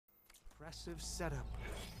Impressive setup.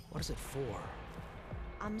 What is it for?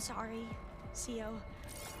 I'm sorry, CO.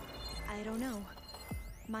 I don't know.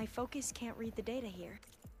 My focus can't read the data here.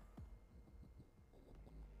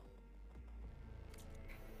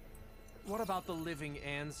 What about the living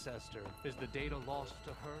ancestor? Is the data lost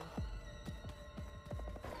to her?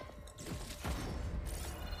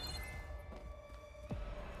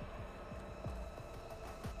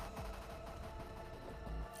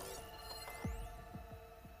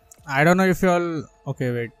 I don't know if you all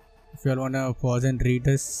okay wait if you all wanna pause and read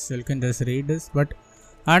this, you can just read this, but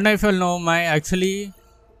I don't know if you all know my actually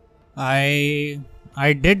I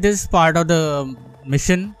did this part of the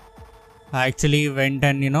mission. I actually went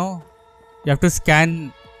and you have to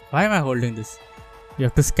scan. Why am I holding this? You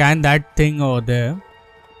have to scan that thing over there.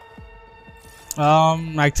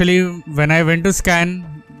 Actually when I went to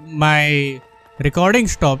scan, my recording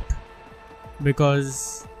stopped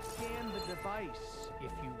because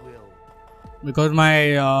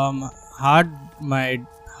my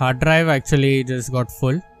hard drive actually just got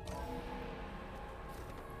full.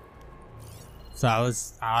 So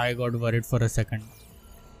I got worried for a second.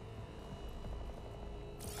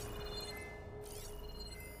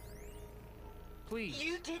 Please.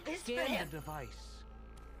 You did this for Scan him. the device.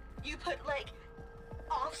 You put like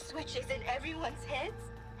off switches in everyone's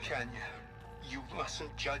heads? Kenya, you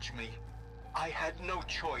mustn't judge me. I had no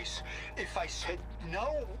choice. If I said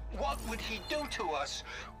no, what would he do to us?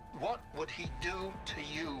 What would he do to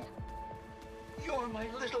you? You're my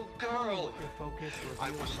little girl.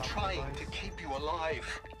 I was trying to keep you alive.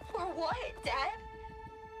 For what, Dad?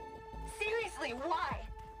 Seriously, why?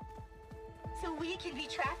 So we can be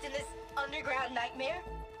trapped in this underground nightmare?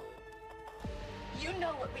 You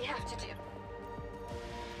know what we have to do.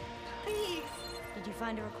 Please. Did you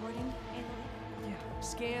find a recording, Aloy? Yeah.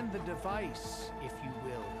 Scan the device, if you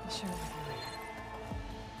will. Sure.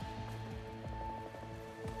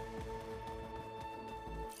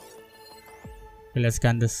 Okay, let's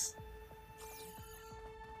scan this.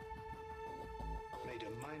 Made a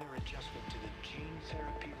minor adjustment to the gene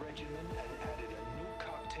therapy regimen and added a new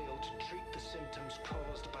cocktail to treat the symptoms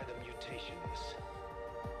caused by the mutations.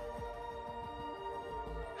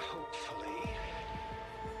 Hopefully,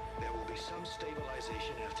 there will be some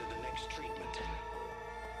stabilization after the next treatment.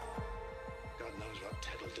 God knows what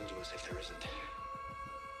Ted will do to us if there isn't.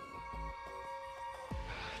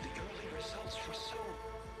 The early results were so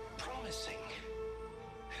promising.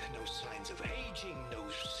 No signs of aging, no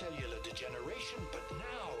cellular degeneration, but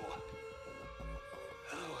now...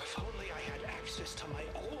 Oh, if only I had access to my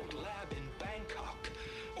old lab in Bangkok,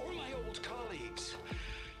 or my old colleagues,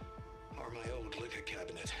 or my old liquor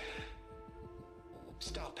cabinet.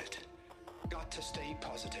 Stop it. Got to stay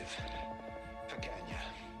positive. For Kenya.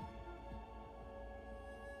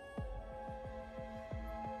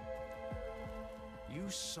 You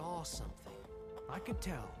saw something. I could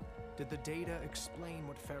tell. Did the data explain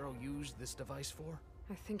what Pharaoh used this device for?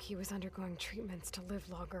 I think he was undergoing treatments to live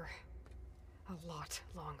longer. A lot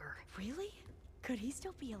longer. Really? Could he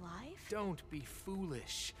still be alive? Don't be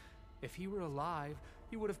foolish. If he were alive,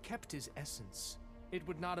 he would have kept his essence. It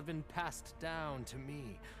would not have been passed down to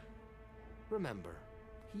me. Remember,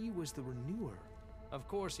 he was the renewer. Of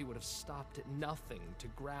course he would have stopped at nothing to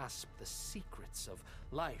grasp the secrets of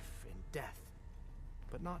life and death.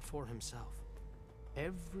 But not for himself.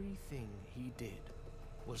 Everything he did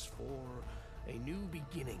was for a new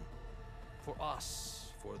beginning. For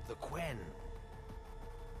us, for the Quen.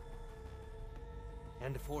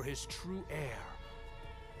 And for his true heir,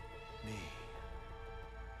 me.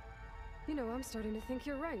 You know, I'm starting to think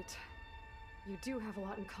you're right. You do have a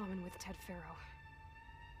lot in common with Ted Pharaoh.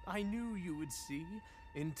 I knew you would see,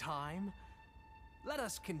 in time. Let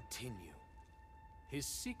us continue. His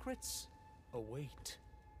secrets await.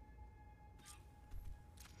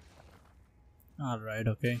 Alright,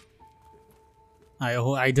 okay.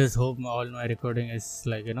 I just hope all my recording is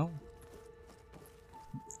like,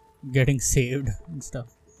 getting saved and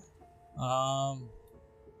stuff.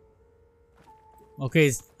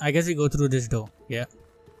 Okay, I guess we go through this door. Yeah.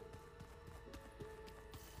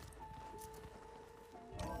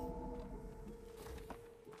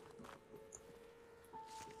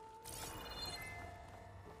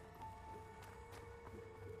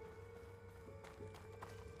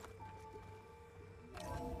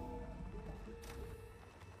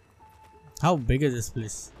 How big is this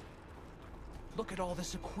place? Look at all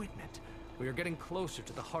this equipment. We are getting closer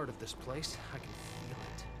to the heart of this place. I can feel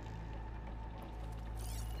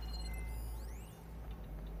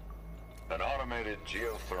it. An automated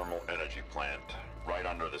geothermal energy plant right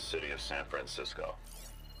under the city of San Francisco.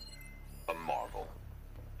 A marvel.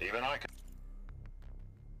 Even I can...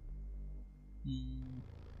 Hmm.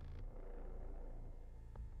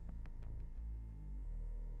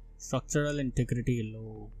 Structural integrity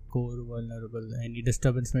low, core vulnerable. Any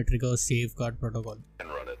disturbance may trigger safeguard protocol. And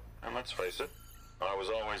run it. And let's face it, I was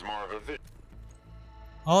always more of a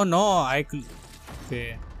Oh no, I could.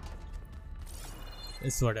 Okay.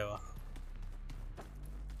 It's whatever.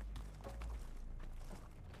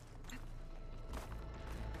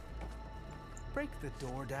 Break the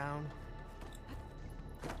door down.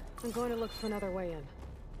 I'm going to look for another way in.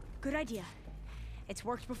 Good idea. It's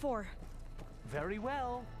worked before. Very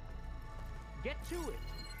well. Get to it.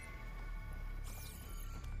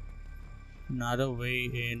 Another way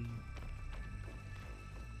in.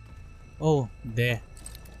 Oh, there.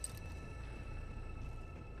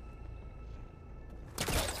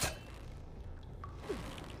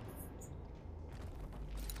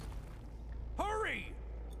 Hurry!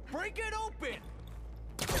 Break it open!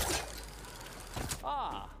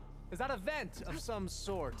 Ah, is that a vent of some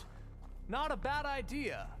sort? Not a bad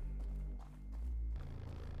idea.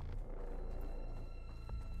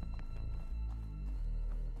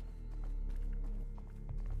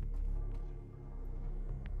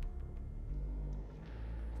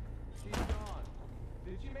 She's gone.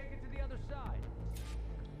 Did she make it to the other side?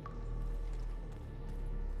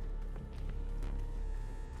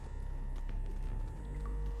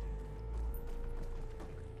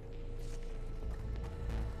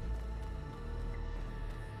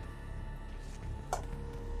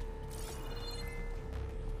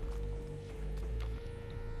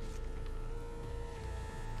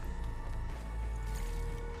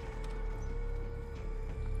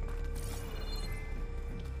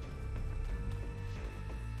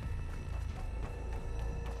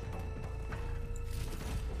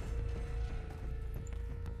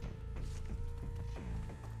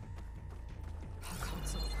 A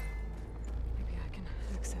console. Maybe I can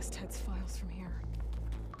access Ted's files from here.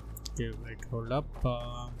 Okay, wait, hold up.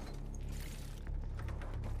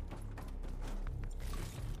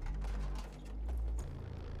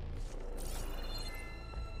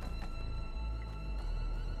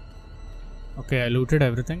 Okay, I looted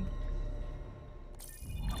everything.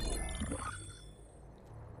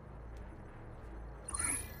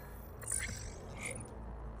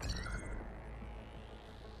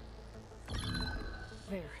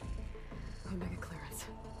 There. Omega clearance.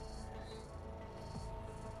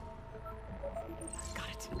 Got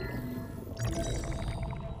it.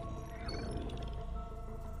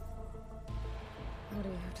 What do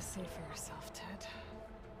you have to say for yourself, Ted?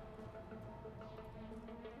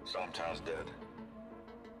 Sometimes dead,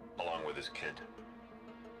 along with his kid.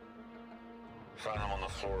 Found him on the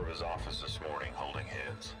floor of his office this morning, holding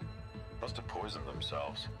hands. Must have poisoned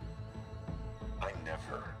themselves. I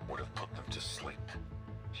never would have put them to sleep.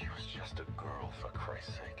 She was just a girl, for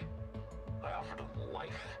Christ's sake. I offered them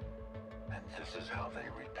life, and this is how they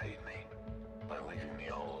repaid me, by leaving me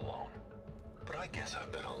all alone. But I guess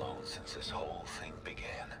I've been alone since this whole thing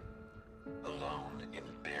began. Alone in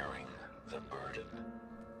bearing the burden.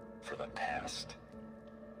 For the past.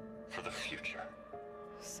 For the future.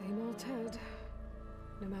 Same old Ted.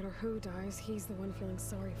 No matter who dies, he's the one feeling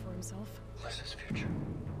sorry for himself. Liz's future.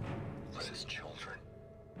 Liz's children.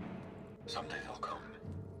 Someday they'll come,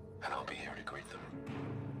 and I'll be here to greet them.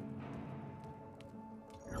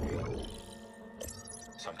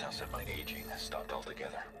 Some tell said my aging has stopped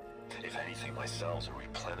altogether. If anything, my cells are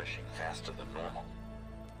replenishing faster than normal.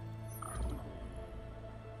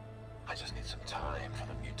 I just need some time for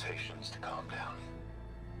the mutations to calm down.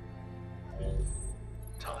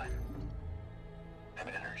 Time. And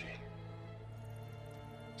energy.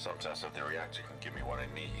 Sometimes said the reactor can give me what I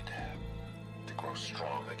need to grow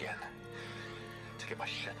strong again. To get my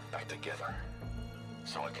shit back together.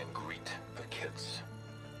 So I can greet the kids.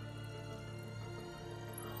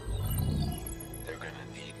 They're gonna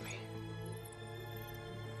need me.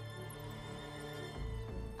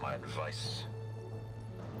 My advice.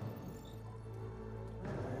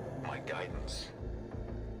 My guidance.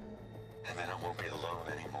 And then I won't be alone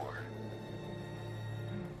anymore.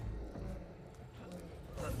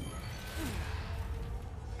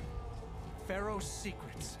 Pharaoh's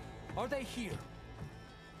secrets. Are they here?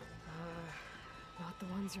 Not the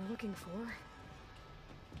ones you're looking for.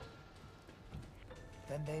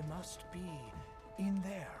 Then they must be in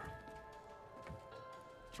there.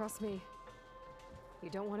 Trust me. You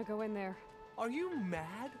don't want to go in there. Are you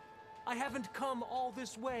mad? I haven't come all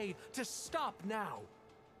this way to stop now.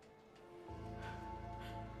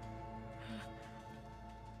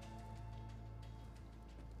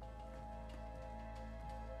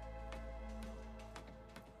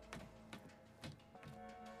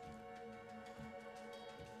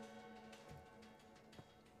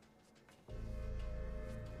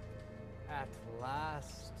 At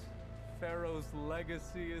last, Pharaoh's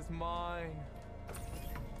legacy is mine.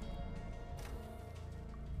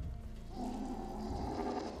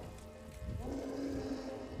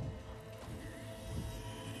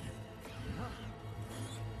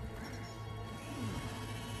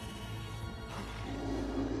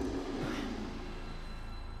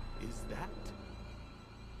 Is that?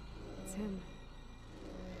 It's him.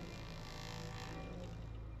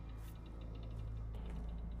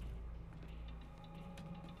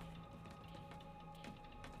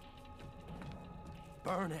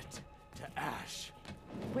 Burn it to ash.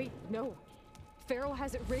 Wait, no. Pharaoh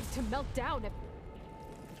has it rigged to melt down if...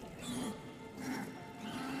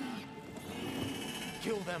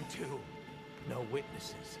 Kill them too. No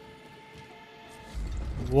witnesses.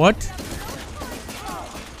 What?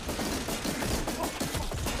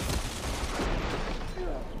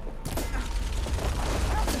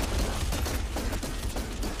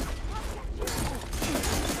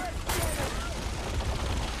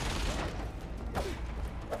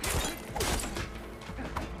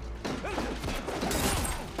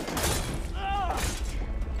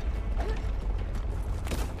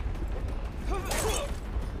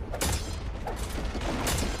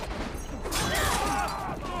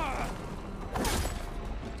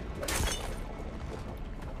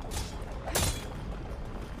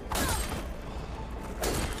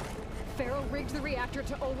 Pharaoh rigged the reactor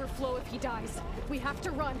to overflow if he dies. We have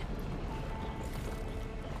to run.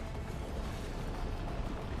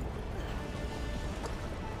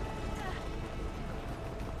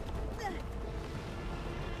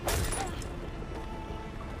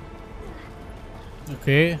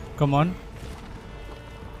 Okay, come on.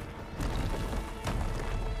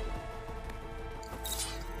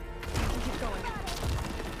 Keep going.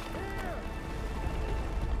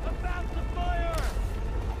 About the fire!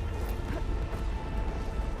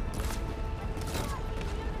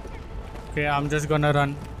 Okay, I'm just gonna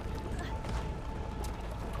run.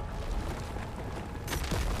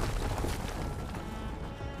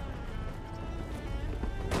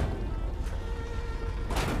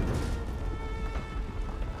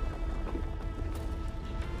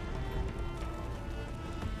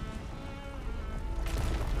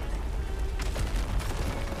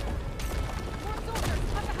 More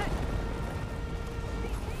soldiers, up ahead.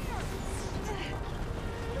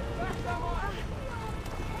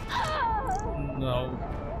 No.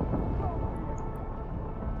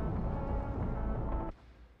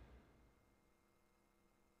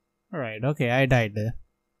 Alright, okay, I died there.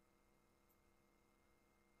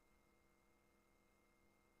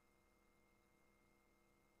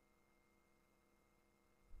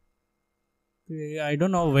 Okay, I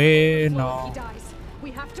don't know where Overflow if he now. dies.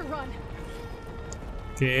 We have to run.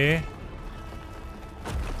 Okay.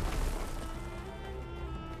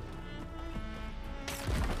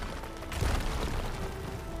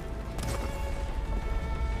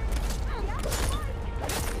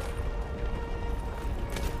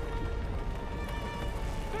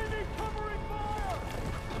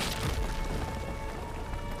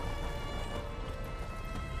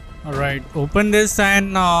 Alright, open this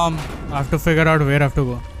and I have to figure out where I have to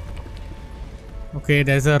go. Okay,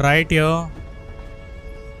 there's a right here.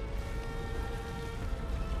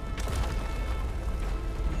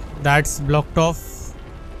 That's blocked off.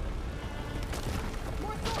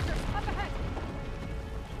 More soldiers, up ahead.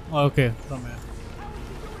 Okay, from here.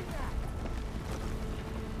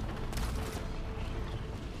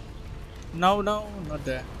 No, no, not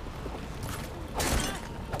there.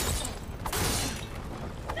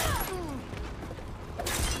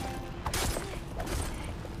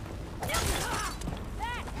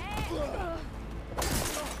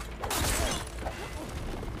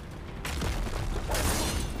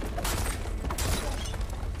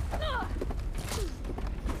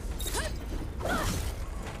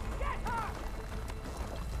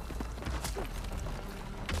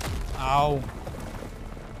 Ow.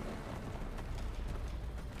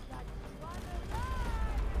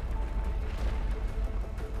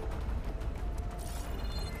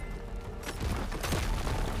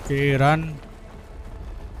 Okay, run.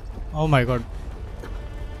 Oh my god.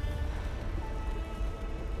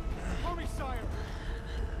 Hurry, sire!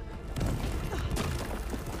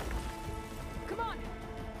 Come on.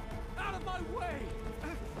 Out of my way!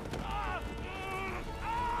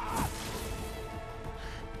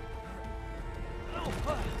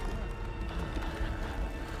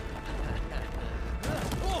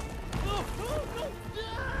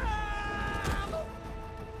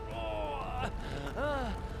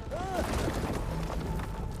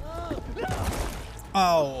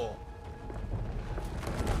 Ow.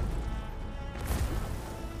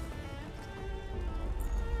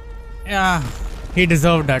 Yeah, he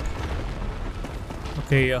deserved that.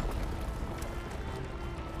 Okay, yeah.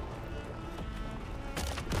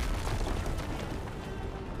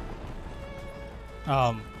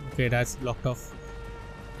 Okay, that's blocked off.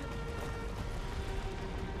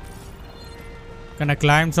 Can I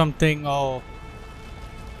climb something? Oh.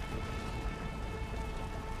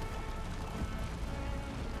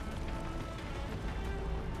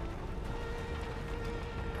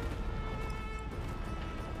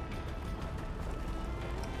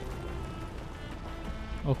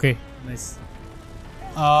 Okay, nice.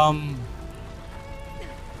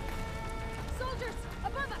 Soldiers,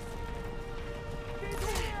 above us! We're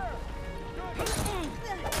close now! Come on!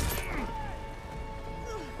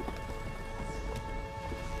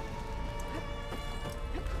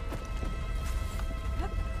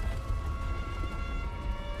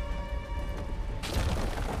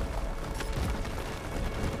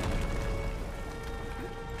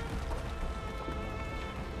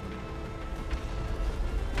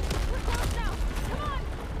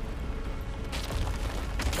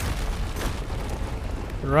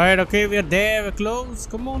 Right, okay, we're there, we're close.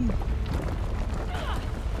 Come on.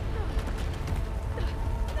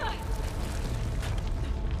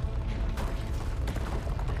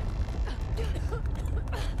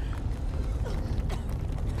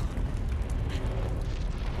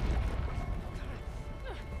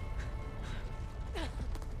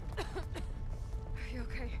 Are you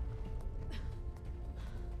okay?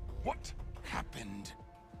 What happened?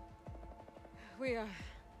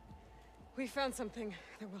 We found something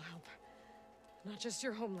that will help. Not just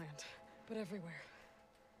your homeland, but everywhere.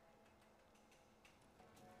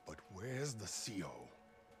 But where's the CO?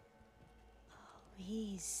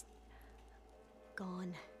 He's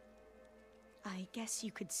gone. I guess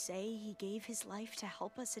you could say he gave his life to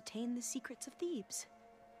help us attain the secrets of Thebes.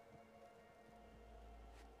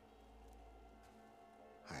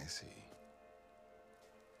 I see.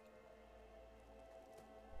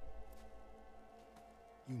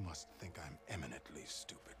 You must think I'm eminently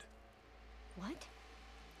stupid. What?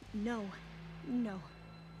 No. No.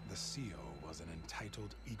 The CO was an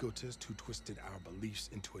entitled egotist who twisted our beliefs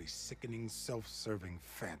into a sickening, self-serving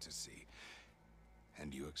fantasy.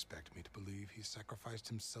 And you expect me to believe he sacrificed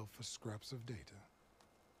himself for scraps of data?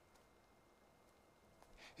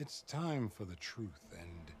 It's time for the truth,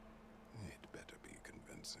 and it better be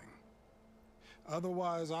convincing.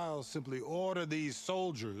 Otherwise, I'll simply order these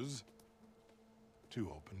soldiers to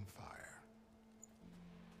open fire.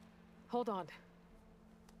 Hold on.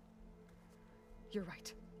 You're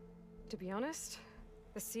right. To be honest,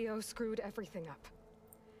 the CO screwed everything up.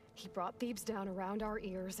 He brought Thebes down around our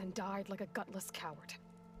ears and died like a gutless coward.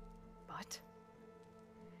 But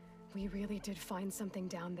we really did find something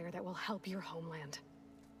down there that will help your homeland.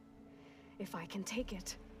 If I can take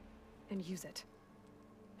it and use it.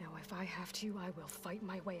 Now, if I have to, I will fight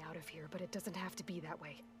my way out of here, but it doesn't have to be that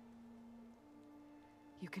way.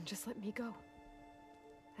 You can just let me go.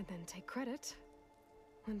 And then take credit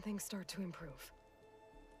when things start to improve.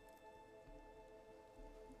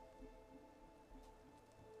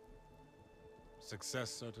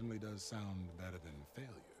 Success certainly does sound better than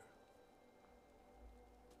failure.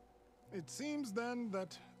 It seems then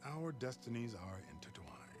that our destinies are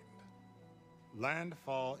intertwined.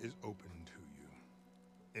 Landfall is open to you.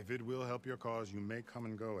 If it will help your cause, you may come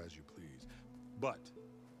and go as you please. But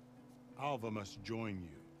Alva must join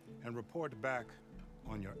you and report back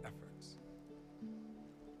on your efforts.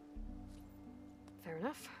 Fair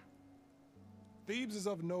enough. Thebes is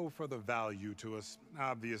of no further value to us.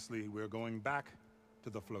 Obviously, we're going back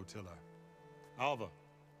to the flotilla. Alva,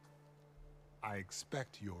 I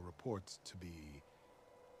expect your reports to be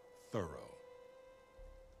thorough.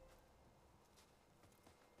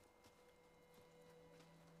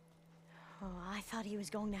 Oh, I thought he was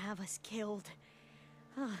going to have us killed.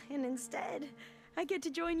 And instead, I get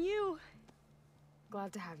to join you.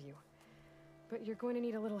 Glad to have you. But you're going to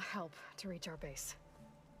need a little help to reach our base.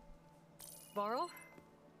 Varl,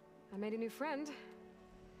 I made a new friend.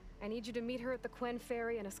 I need you to meet her at the Quen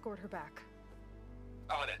Ferry and escort her back.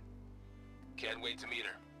 On it. Can't wait to meet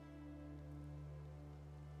her.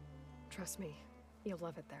 Trust me, you'll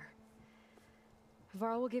love it there.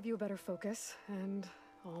 Varl will give you a better focus, and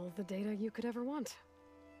all the data you could ever want.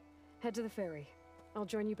 Head to the ferry. I'll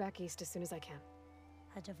join you back east as soon as I can.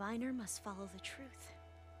 A diviner must follow the truth,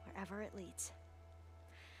 wherever it leads.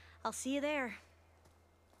 I'll see you there.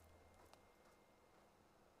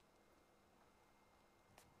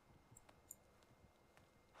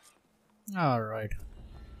 Alright.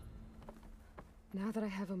 Now that I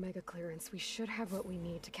have Omega clearance, we should have what we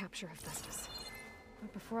need to capture Hephaestus.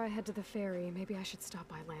 But before I head to the ferry, maybe I should stop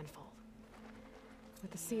by Landfall.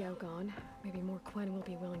 With the CO gone, maybe more Quen will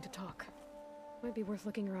be willing to talk. Might be worth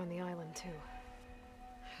looking around the island, too.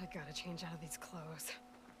 I gotta change out of these clothes.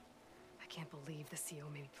 I can't believe the CO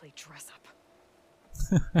made me play dress up.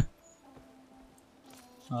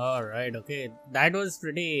 Alright, okay. That was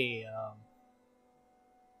pretty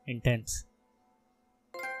intense.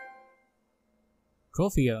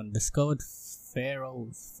 Trophy on discovered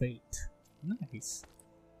Pharaoh's fate. Nice.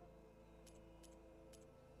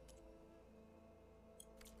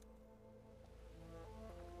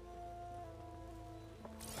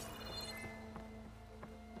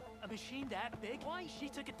 A machine that big? Why? She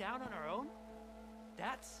took it down on her own?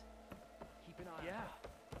 That's... Keep an eye on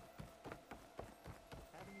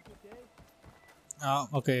Having a good day?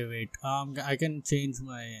 Okay, wait. I can change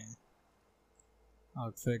my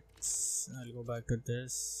outfits. I'll go back to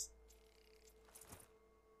this.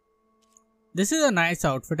 This is a nice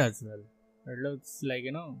outfit as well. It looks like,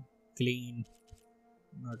 you know, clean,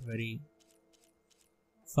 not very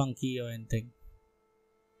funky or anything.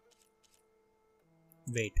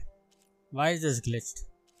 Wait, why is this glitched?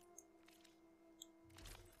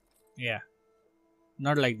 Yeah,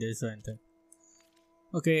 not like this or anything.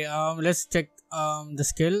 Okay, let's check the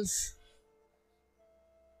skills.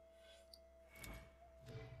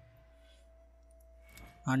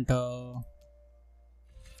 Hunter.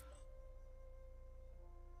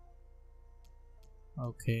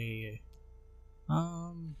 Okay.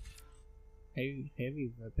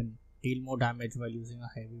 Heavy weapon. Deal more damage while using a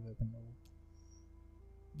heavy weapon.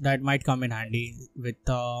 That might come in handy with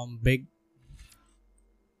big.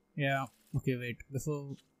 Yeah. Okay, wait.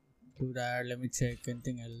 Before do that, let me check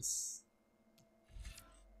anything else.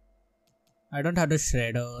 I don't have the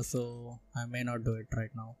shredder, so I may not do it right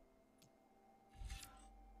now.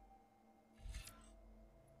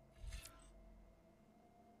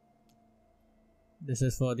 This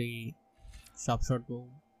is for the sharp shot bow.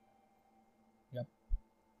 Yep.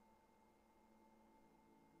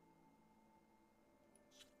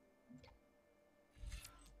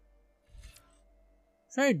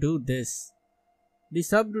 So I do this. The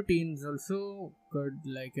subroutines also could,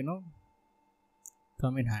 like, you know,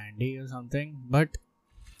 come in handy or something, but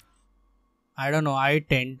I don't know. I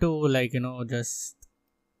tend to, like, you know, just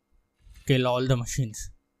kill all the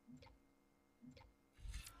machines.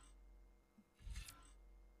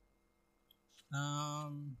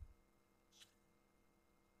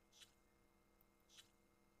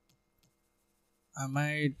 I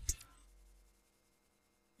might,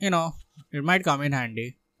 you know, it might come in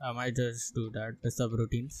handy. I might just do that, the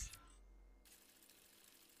subroutines.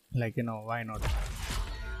 Like, you know, why not?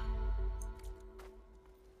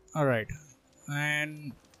 Alright,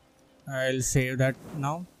 and I'll save that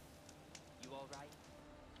now. You alright?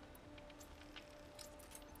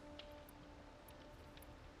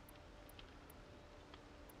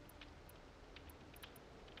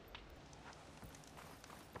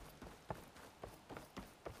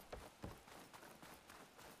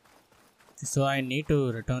 So I need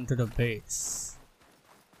to return to the base.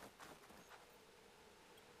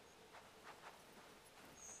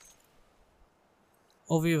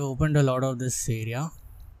 Oh, we've opened a lot of this area.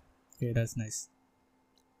 Okay, that's nice.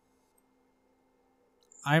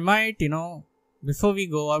 I might, you know, before we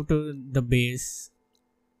go up to the base,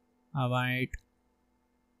 I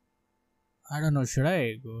don't know, should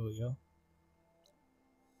I go here?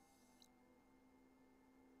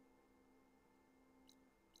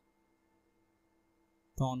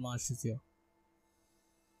 Thorn Marsh is here.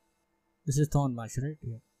 This is Thorn Marsh, right?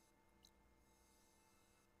 Yeah.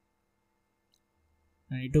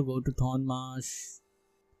 I need to go to Thorn Marsh,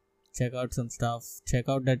 check out some stuff, check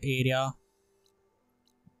out that area,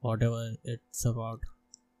 whatever it's about.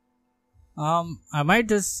 I might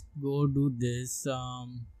just go do this.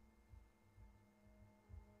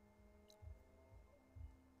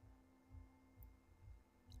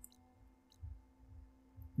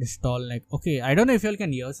 This tall neck. Okay, I don't know if you all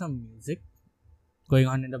can hear some music going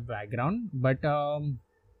on in the background, but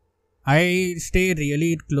I stay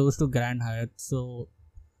really close to Grand Hyatt, so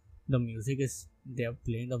the music is, they are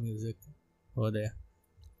playing the music over there.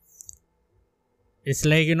 It's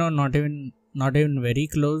like, you know, not even very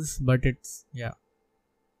close, but it's, yeah.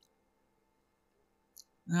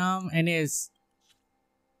 Anyways,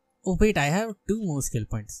 oh wait, I have 2 more skill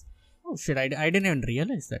points. Oh shit, I didn't even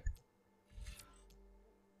realize that.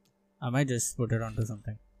 I might just put it onto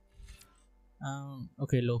something.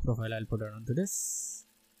 Okay, low profile, I'll put it onto this,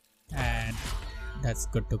 and that's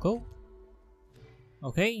good to go.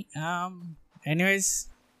 Okay, anyways,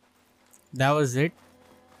 that was it.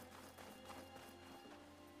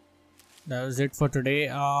 That was it for today.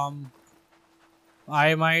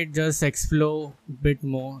 I might just explore a bit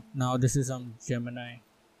more. Now this is some Gemini.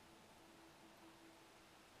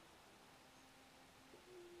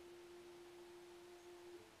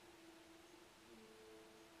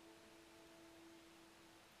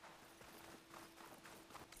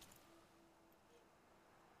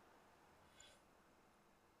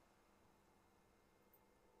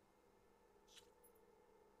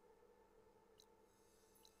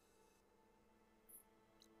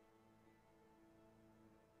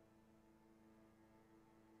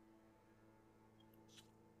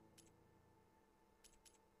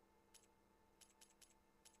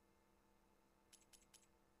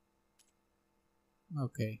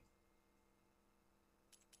 Okay.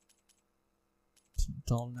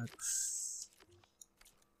 Tallnecks.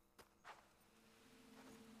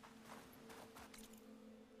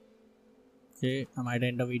 Okay, I might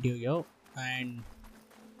end the video here and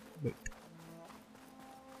wait.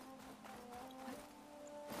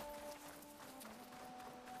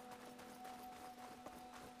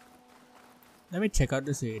 Let me check out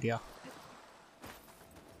this area.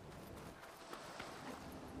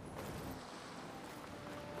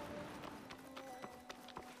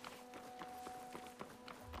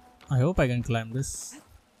 I hope I can climb this.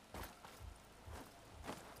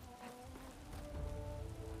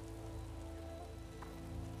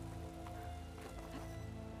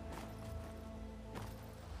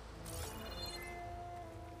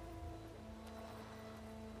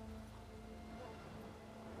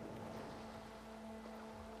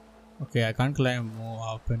 Okay, I can't climb more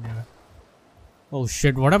up in here. Oh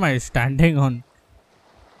shit, what am I standing on?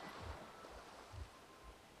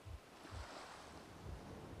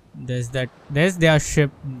 There's their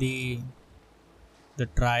ship, the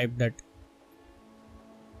tribe that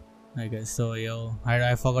I guess so. Yo,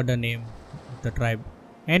 I forgot the name of the tribe.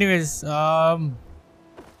 Anyways, that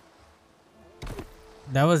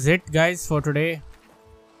was it guys for today.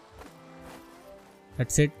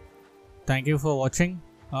 That's it. Thank you for watching.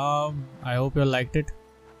 I hope you liked it.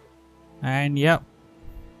 And yeah,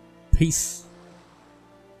 peace.